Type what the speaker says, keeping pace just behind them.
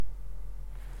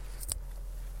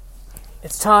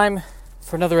It's time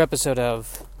for another episode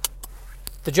of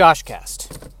the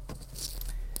Joshcast.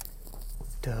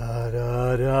 Da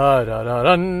da da da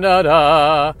da da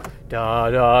da da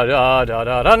da da da da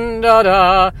da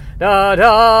da da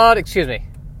da. Excuse me.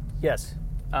 Yes.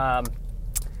 Hi,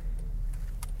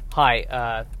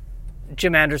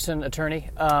 Jim Anderson, attorney.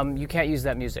 You can't use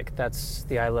that music. That's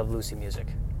the I Love Lucy music.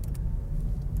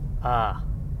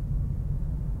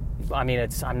 I mean,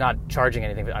 I'm not charging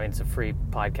anything, but I mean, it's a free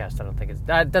podcast. I don't think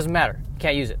that doesn't matter. You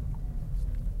can't use it.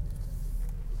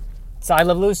 It's I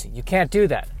Love Lucy. You can't do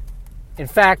that. In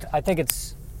fact, I think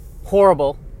it's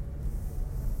horrible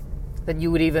that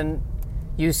you would even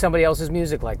use somebody else's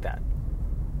music like that.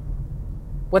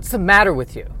 What's the matter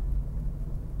with you?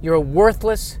 You're a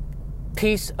worthless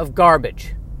piece of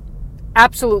garbage.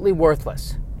 Absolutely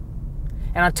worthless.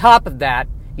 And on top of that,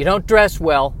 you don't dress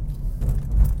well.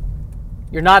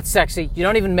 You're not sexy. You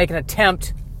don't even make an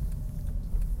attempt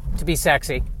to be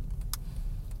sexy.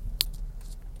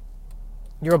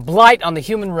 You're a blight on the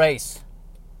human race,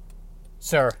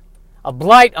 sir. A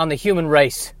blight on the human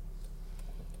race.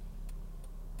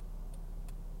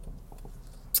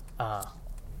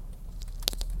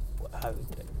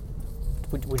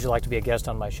 Would you like to be a guest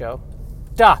on my show?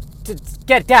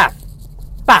 Get down.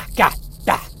 Bah, ga,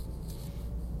 da.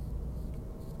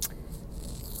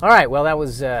 All right, well, that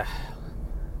was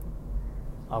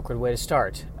awkward way to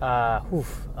start. I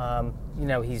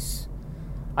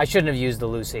shouldn't have used the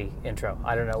Lucy intro.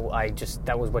 I don't know.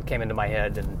 That was what came into my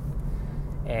head,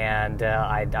 and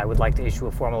I would like to issue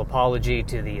a formal apology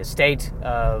to the estate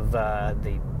of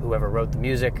whoever wrote the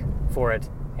music for it,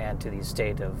 and to the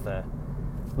estate of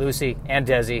Lucy and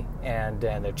Desi and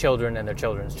their children and their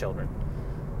children's children.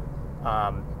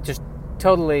 Just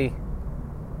totally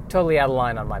out of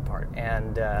line on my part,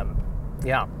 and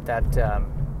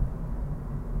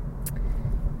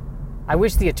I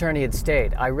wish the attorney had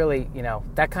stayed. I really,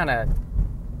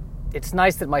 it's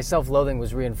nice that my self-loathing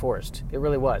was reinforced. It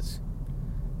really was.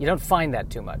 You don't find that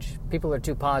too much. People are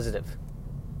too positive.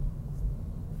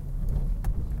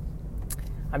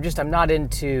 I'm not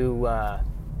into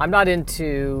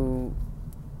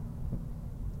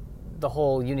the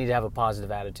whole you need to have a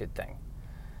positive attitude thing.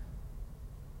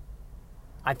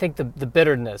 I think the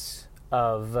bitterness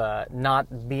of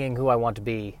not being who I want to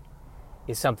be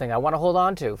is something I want to hold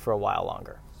on to for a while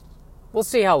longer. We'll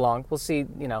see how long. We'll see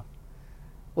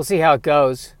how it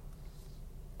goes.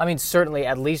 I mean, certainly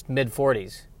at least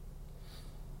mid-40s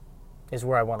is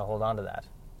where I want to hold on to that.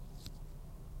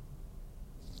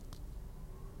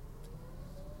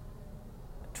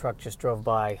 A truck just drove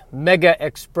by. Mega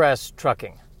Express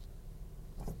Trucking.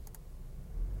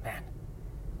 Man.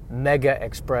 Mega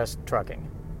Express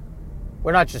Trucking.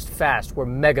 We're not just fast, we're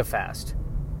mega fast.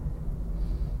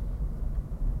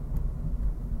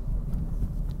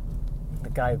 The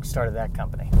guy who started that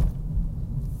company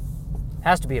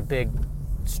has to be a big,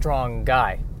 strong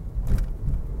guy,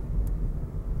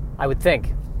 I would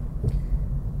think.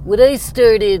 When I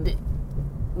started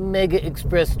Mega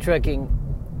Express Trucking,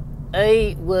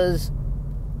 I was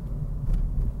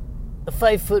a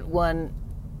 5'1"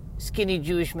 skinny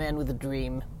Jewish man with a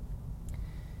dream.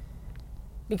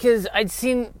 Because I'd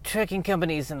seen trucking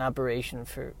companies in operation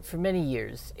for many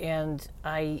years, and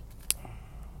I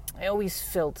always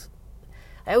felt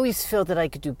that I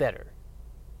could do better.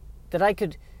 That a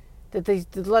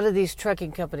lot of these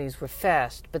trucking companies were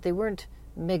fast, but they weren't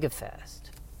mega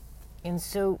fast. And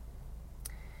so,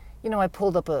 I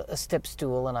pulled up a step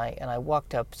stool and I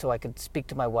walked up so I could speak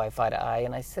to my wife eye to eye,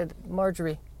 and I said,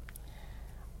 Marjorie,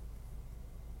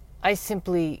 I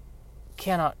simply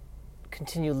cannot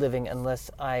continue living unless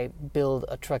I build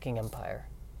a trucking empire.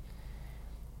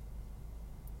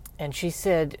 And she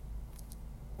said,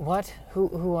 what?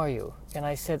 Who are you? And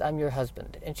I said, I'm your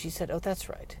husband. And she said, oh, that's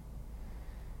right.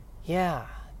 Yeah,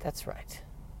 that's right.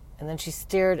 And then she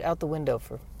stared out the window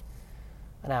for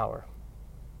an hour.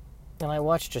 And I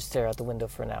watched her stare out the window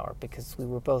for an hour because we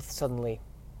were both suddenly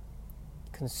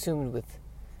consumed with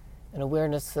an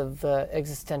awareness of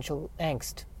existential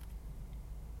angst.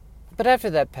 But after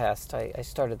that passed, I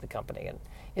started the company, and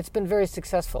it's been very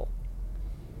successful.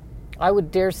 I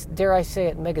would dare I say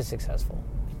it, mega successful.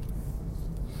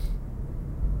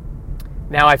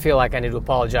 Now I feel like I need to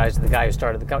apologize to the guy who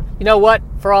started the company. You know what?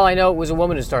 For all I know, it was a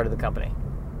woman who started the company.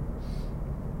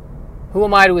 Who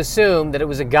am I to assume that it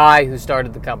was a guy who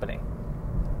started the company?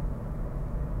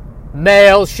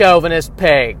 Male chauvinist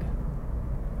pig.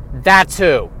 That's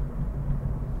who.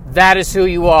 That is who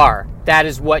you are. That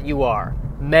is what you are.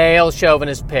 Male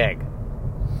chauvinist pig.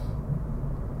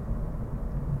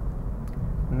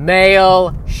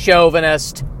 Male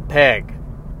chauvinist pig.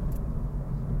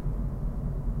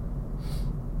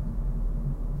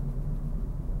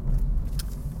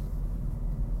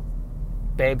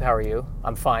 Babe, how are you?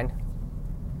 I'm fine.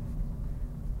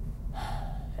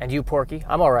 And you, Porky?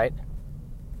 I'm all right.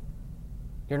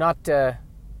 You're not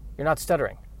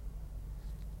stuttering.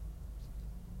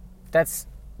 That's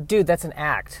an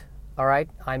act, all right?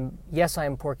 I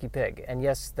am Porky Pig, and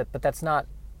but that's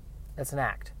an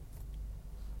act.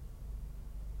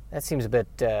 That seems a bit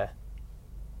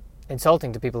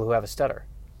insulting to people who have a stutter.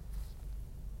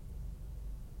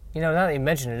 You know, now that you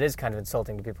mention it, it is kind of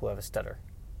insulting to people who have a stutter.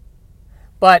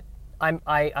 But I'm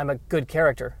a good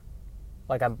character.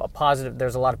 Like, I'm a positive,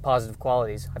 there's a lot of positive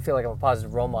qualities. I feel like I'm a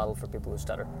positive role model for people who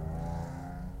stutter.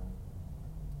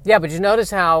 Yeah, but you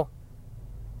notice how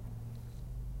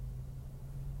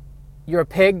you're a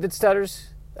pig that stutters?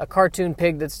 A cartoon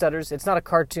pig that stutters? It's not a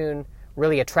cartoon,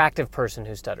 really attractive person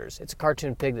who stutters. It's a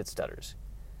cartoon pig that stutters.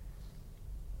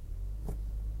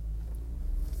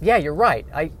 Yeah, you're right.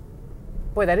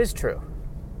 Boy, that is true.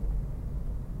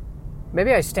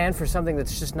 Maybe I stand for something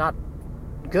that's just not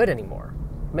good anymore.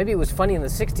 Maybe it was funny in the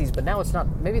 60s, but now it's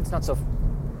not. Maybe it's not so.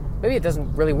 Maybe it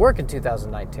doesn't really work in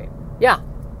 2019. Yeah,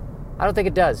 I don't think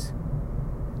it does.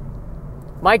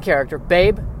 My character,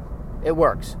 Babe, it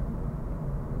works.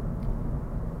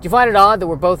 Do you find it odd that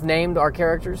we're both named our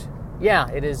characters? Yeah,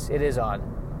 it is. It is odd.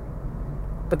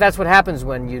 But that's what happens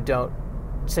when you don't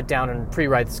sit down and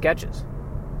pre-write the sketches.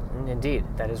 And indeed,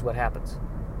 that is what happens.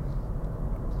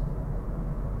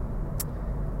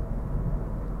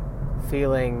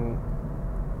 Feeling...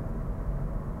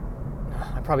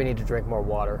 I probably need to drink more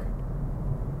water.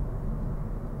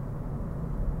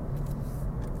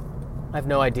 I have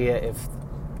no idea if...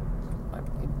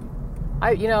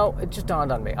 it just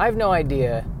dawned on me. I have no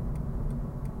idea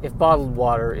if bottled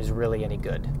water is really any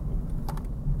good.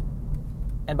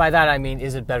 And by that I mean,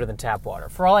 is it better than tap water?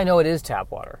 For all I know, it is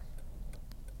tap water.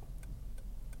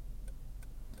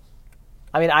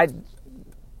 I mean,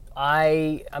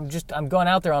 I'm going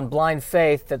out there on blind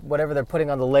faith that whatever they're putting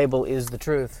on the label is the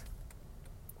truth.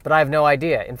 But I have no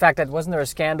idea. In fact, wasn't there a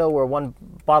scandal where one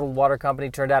bottled water company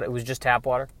turned out it was just tap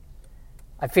water?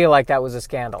 I feel like that was a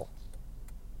scandal.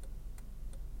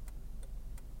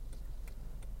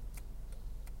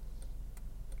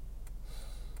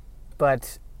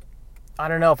 But I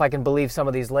don't know if I can believe some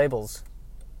of these labels.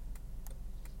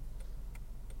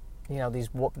 You know, these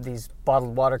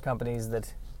bottled water companies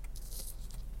that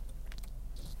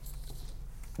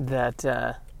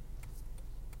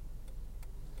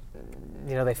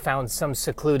they found some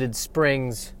secluded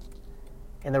springs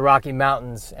in the Rocky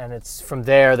Mountains, and it's from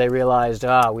there they realized,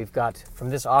 we've got, from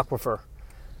this aquifer,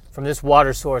 from this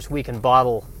water source, we can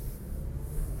bottle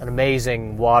an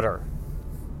amazing water.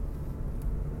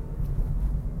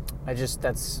 I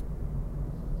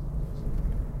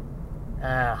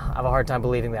have a hard time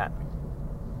believing that.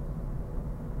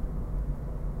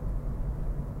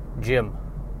 Jim.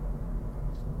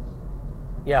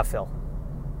 Yeah, Phil.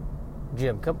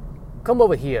 Jim, come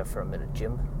over here for a minute,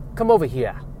 Jim. Come over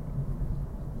here.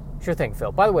 Sure thing,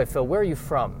 Phil. By the way, Phil, where are you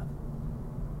from?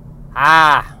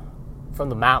 From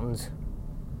the mountains.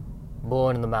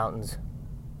 Born in the mountains.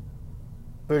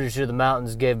 Pretty sure the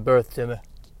mountains gave birth to me.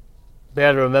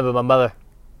 Barely remember my mother.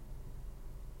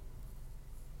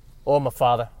 Or my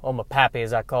father, or my pappy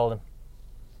as I called him.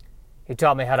 He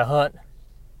taught me how to hunt.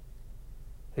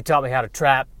 He taught me how to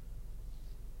trap.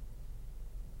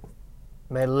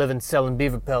 Made a living selling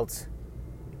beaver pelts.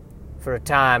 For a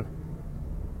time.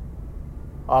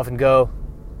 Often go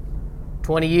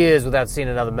 20 years without seeing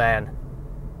another man.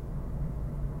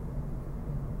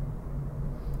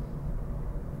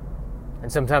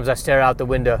 And sometimes I stare out the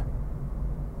window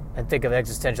and think of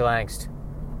existential angst.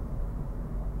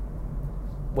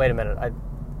 Wait a minute,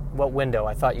 what window?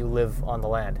 I thought you live on the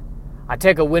land. I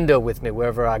take a window with me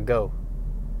wherever I go,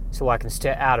 so I can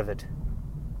stare out of it.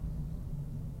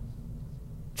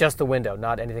 Just the window,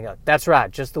 not anything else. That's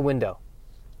right, just the window.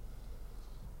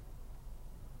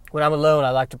 When I'm alone,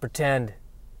 I like to pretend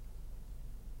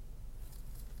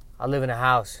I live in a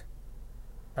house,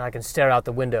 and I can stare out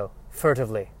the window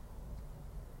furtively.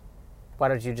 Why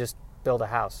don't you just build a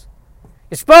house?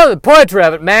 You're spoiling the poetry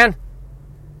of it, man!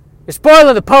 You're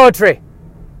spoiling the poetry!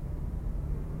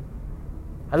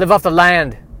 I live off the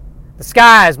land. The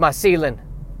sky is my ceiling.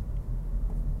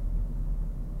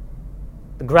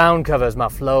 The ground cover is my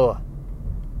floor.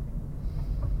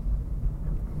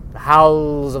 The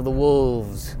howls of the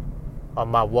wolves are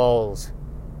my walls.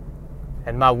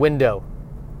 And my window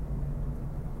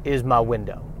is my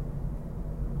window.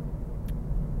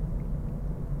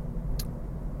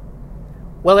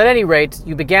 Well, at any rate,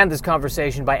 you began this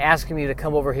conversation by asking me to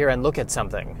come over here and look at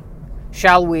something.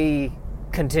 Shall we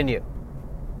continue?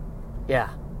 Yeah.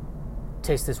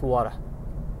 Taste this water.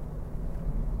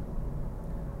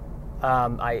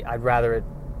 I'd rather it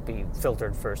be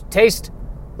filtered first. Taste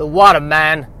the water,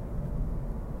 man.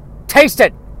 Taste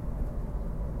it.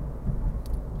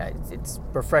 It's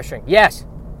refreshing. Yes.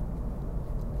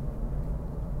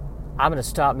 I'm going to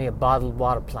start me a bottled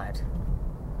water plant.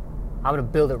 I'm going to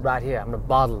build it right here. I'm going to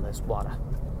bottle this water.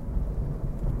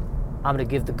 I'm going to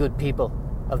give the good people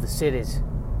of the cities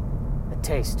a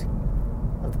taste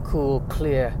of the cool,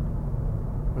 clear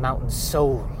mountain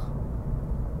soul.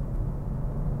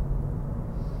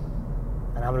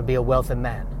 And I'm going to be a wealthy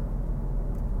man.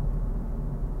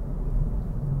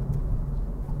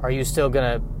 Are you still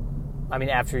going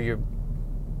to, after you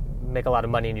make a lot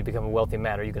of money and you become a wealthy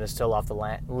man, are you going to still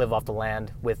live off the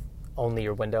land with only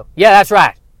your window? Yeah, that's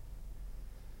right.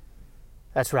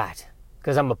 That's right.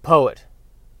 Because I'm a poet.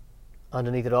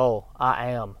 Underneath it all, I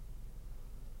am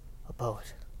a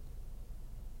poet.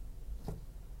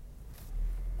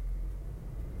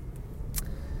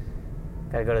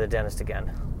 Gotta go to the dentist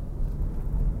again.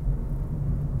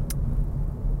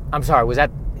 I'm sorry, is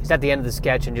that the end of the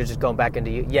sketch and you're just going back into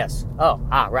you? Yes. Oh,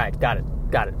 right. Got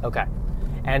it. Okay.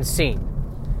 And scene.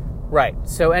 Right.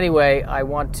 So anyway, I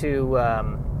want to, I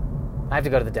have to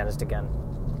go to the dentist again.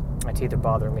 My teeth are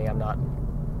bothering me. I'm not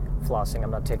flossing.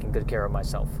 I'm not taking good care of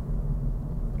myself.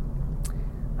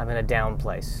 I'm in a down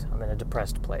place. I'm in a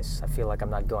depressed place. I feel like I'm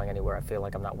not going anywhere. I feel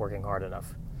like I'm not working hard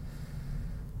enough.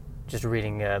 Just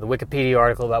reading the Wikipedia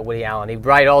article about Woody Allen. He'd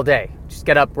write all day. Just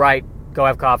get up, write, go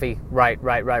have coffee, write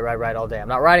all day. I'm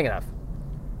not writing enough.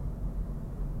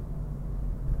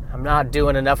 I'm not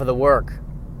doing enough of the work.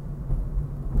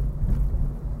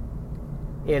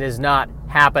 It is not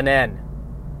happening.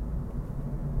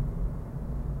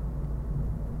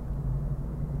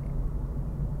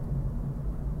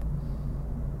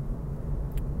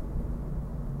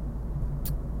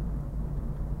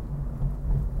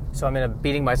 So I'm in a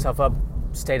beating myself up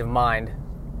state of mind,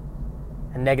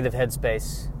 a negative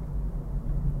headspace.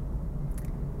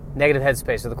 Negative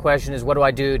headspace. So the question is, what do I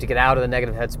do to get out of the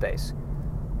negative headspace?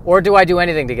 Or do I do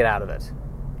anything to get out of it?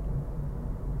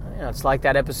 It's like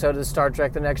that episode of Star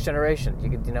Trek: The Next Generation.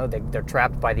 They're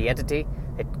trapped by the entity.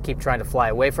 They keep trying to fly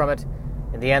away from it.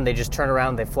 In the end, they just turn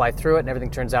around, they fly through it, and everything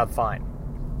turns out fine.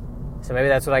 So maybe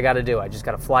that's what I got to do. I just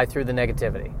got to fly through the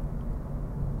negativity.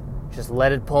 Just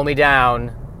let it pull me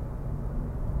down.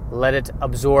 Let it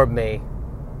absorb me.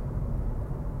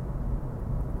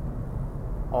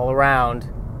 All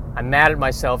around. I'm mad at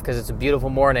myself because it's a beautiful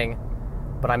morning,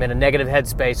 but I'm in a negative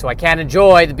headspace, so I can't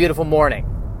enjoy the beautiful morning.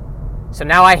 So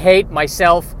now I hate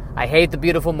myself. I hate the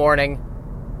beautiful morning.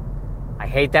 I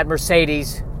hate that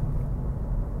Mercedes.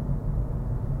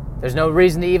 There's no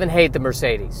reason to even hate the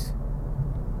Mercedes.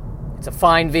 It's a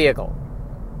fine vehicle.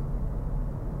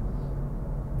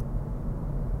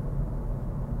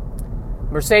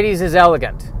 Mercedes is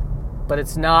elegant, but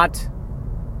it's not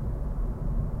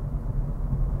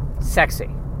sexy.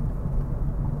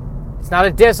 It's not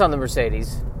a diss on the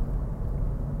Mercedes.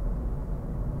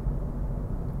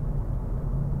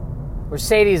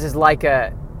 Mercedes is like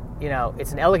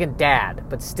it's an elegant dad,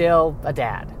 but still a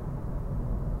dad.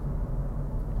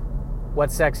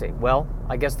 What's sexy? Well,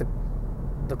 I guess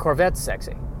the Corvette's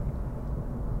sexy.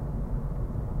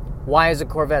 Why is a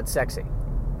Corvette sexy?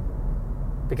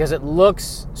 Because it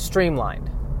looks streamlined.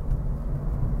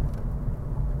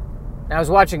 Now, I was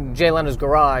watching Jay Leno's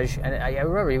Garage, and I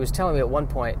remember he was telling me at one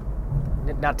point,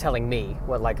 not telling me,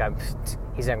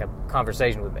 he's having a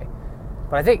conversation with me,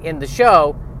 but I think in the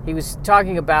show, he was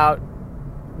talking about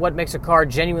what makes a car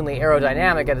genuinely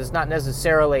aerodynamic, and it's not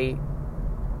necessarily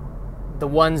the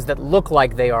ones that look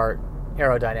like they are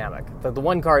aerodynamic. The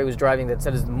one car he was driving that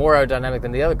said is more aerodynamic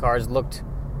than the other cars looked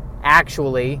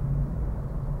actually,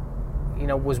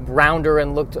 was rounder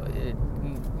and looked,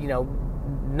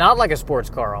 not like a sports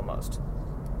car almost.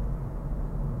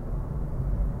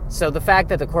 So the fact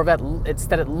that the Corvette, it's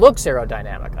that it looks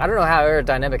aerodynamic. I don't know how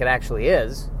aerodynamic it actually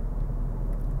is.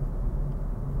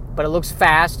 But it looks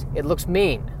fast. It looks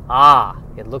mean.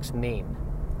 It looks mean.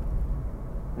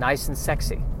 Nice and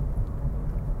sexy.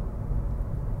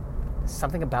 There's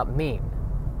something about mean.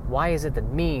 Why is it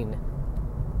that mean,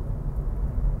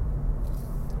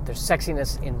 there's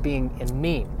sexiness in being in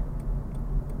mean?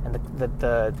 And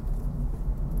the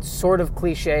sort of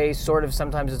cliche, sort of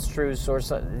sometimes it's true,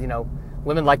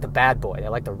 women like the bad boy. They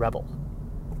like the rebel.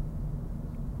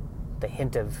 The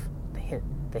hint of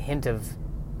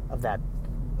that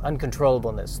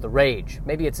uncontrollableness, the rage.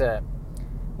 Maybe it's a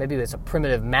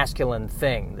primitive masculine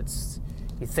thing.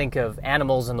 You think of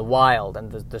animals in the wild,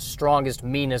 and the strongest,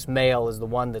 meanest male is the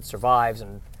one that survives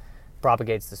and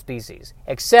propagates the species.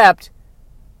 Except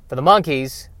for the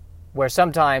monkeys, where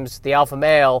sometimes the alpha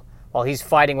male, while he's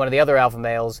fighting one of the other alpha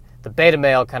males, the beta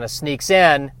male kind of sneaks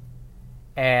in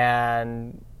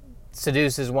and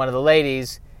seduces one of the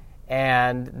ladies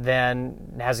and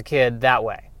then has a kid that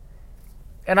way.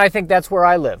 And I think that's where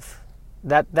I live.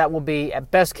 That will be,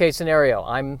 at best case scenario,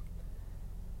 I'm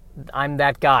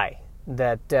that guy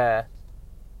that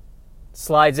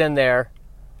slides in there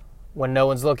when no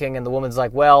one's looking, and the woman's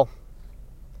like, well,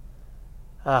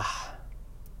 at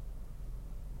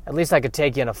least I could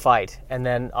take you in a fight, and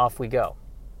then off we go.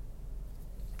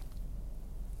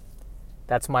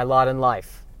 That's my lot in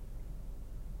life.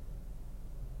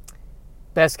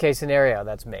 Best case scenario,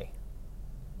 that's me.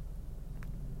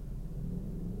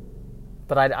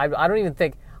 But I don't even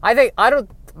think,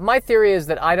 my theory is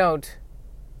that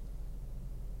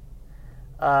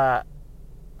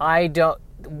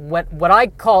what I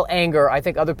call anger, I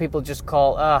think other people just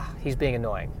call, he's being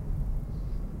annoying.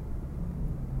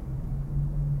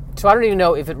 So I don't even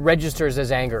know if it registers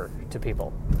as anger to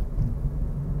people.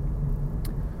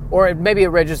 Or maybe it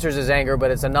registers as anger,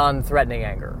 but it's a non-threatening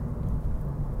anger.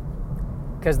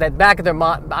 Because that back of their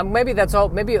mind, maybe that's all,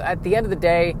 maybe at the end of the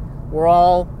day, we're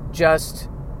all just,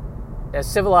 as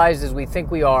civilized as we think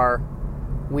we are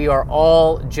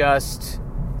all just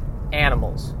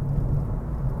animals.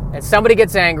 And somebody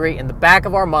gets angry, in the back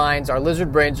of our minds, our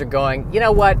lizard brains are going, you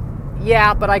know what?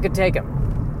 Yeah, but I could take him.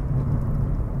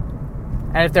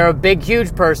 And if they're a big,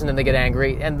 huge person and they get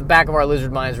angry, and the back of our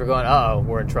lizard minds we're going, uh-oh,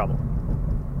 we're in trouble.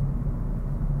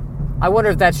 I wonder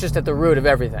if that's just at the root of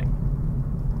everything.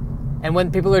 And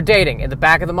when people are dating, in the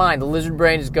back of the mind, the lizard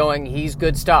brain is going, he's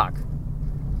good stock.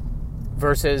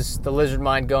 Versus the lizard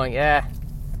mind going, I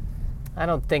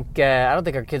don't think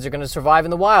our kids are going to survive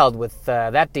in the wild with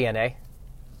that DNA.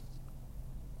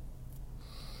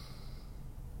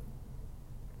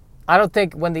 I don't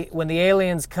think when the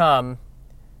aliens come,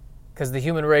 because the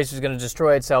human race is going to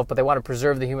destroy itself, but they want to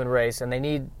preserve the human race, and they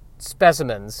need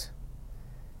specimens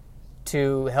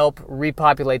to help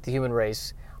repopulate the human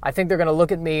race, I think they're going to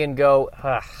look at me and go,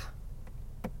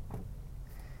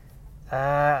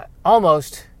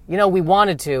 almost, we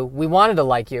wanted to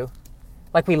like you.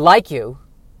 Like we like you,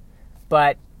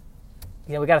 but,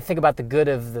 we got to think about the good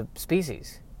of the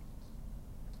species.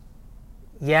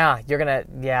 Yeah,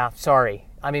 sorry.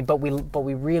 I mean, but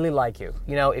we really like you.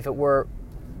 If it were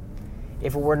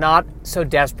not so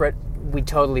desperate, we'd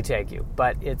totally take you.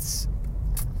 But it's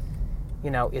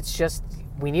just,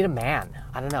 we need a man.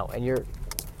 I don't know. And you've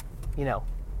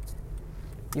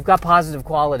got positive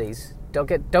qualities. Don't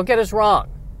get us wrong.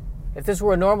 If this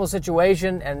were a normal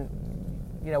situation, and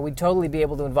we'd totally be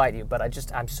able to invite you. But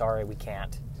I'm sorry, we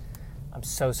can't. I'm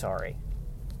so sorry.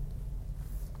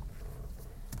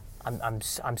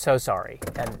 I'm so sorry.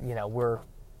 And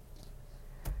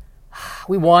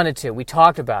we wanted to. We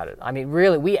talked about it. I mean,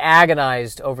 really, we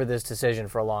agonized over this decision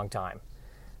for a long time,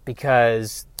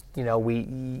 because you're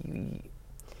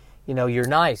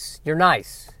nice. You're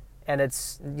nice, and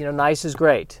it's nice is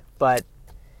great, but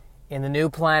in the new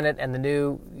planet and the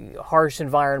new harsh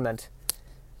environment,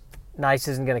 nice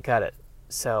isn't going to cut it.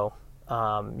 So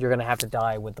you're going to have to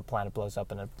die when the planet blows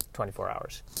up in 24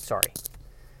 hours. Sorry.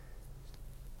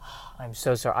 I'm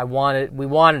so sorry. We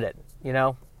wanted it.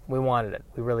 We wanted it.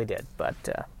 We really did. But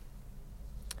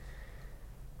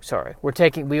sorry.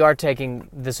 We are taking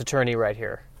this attorney right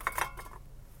here,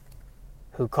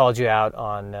 who called you out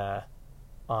on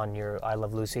your I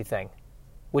Love Lucy thing,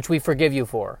 which we forgive you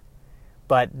for.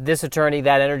 But this attorney,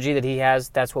 that energy that he has,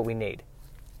 that's what we need.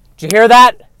 Did you hear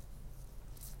that?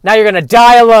 Now you're going to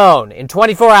die alone in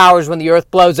 24 hours when the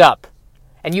earth blows up.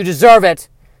 And you deserve it,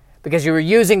 because you were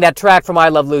using that track from I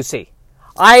Love Lucy.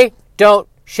 I don't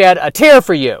shed a tear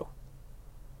for you.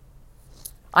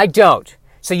 I don't.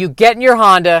 So you get in your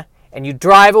Honda and you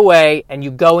drive away and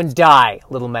you go and die,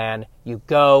 little man. You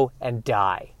go and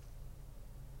die.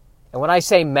 And when I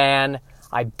say man,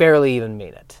 I barely even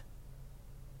mean it.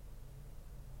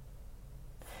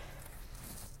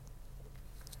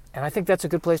 And I think that's a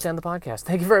good place to end the podcast.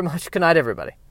 Thank you very much. Good night, everybody.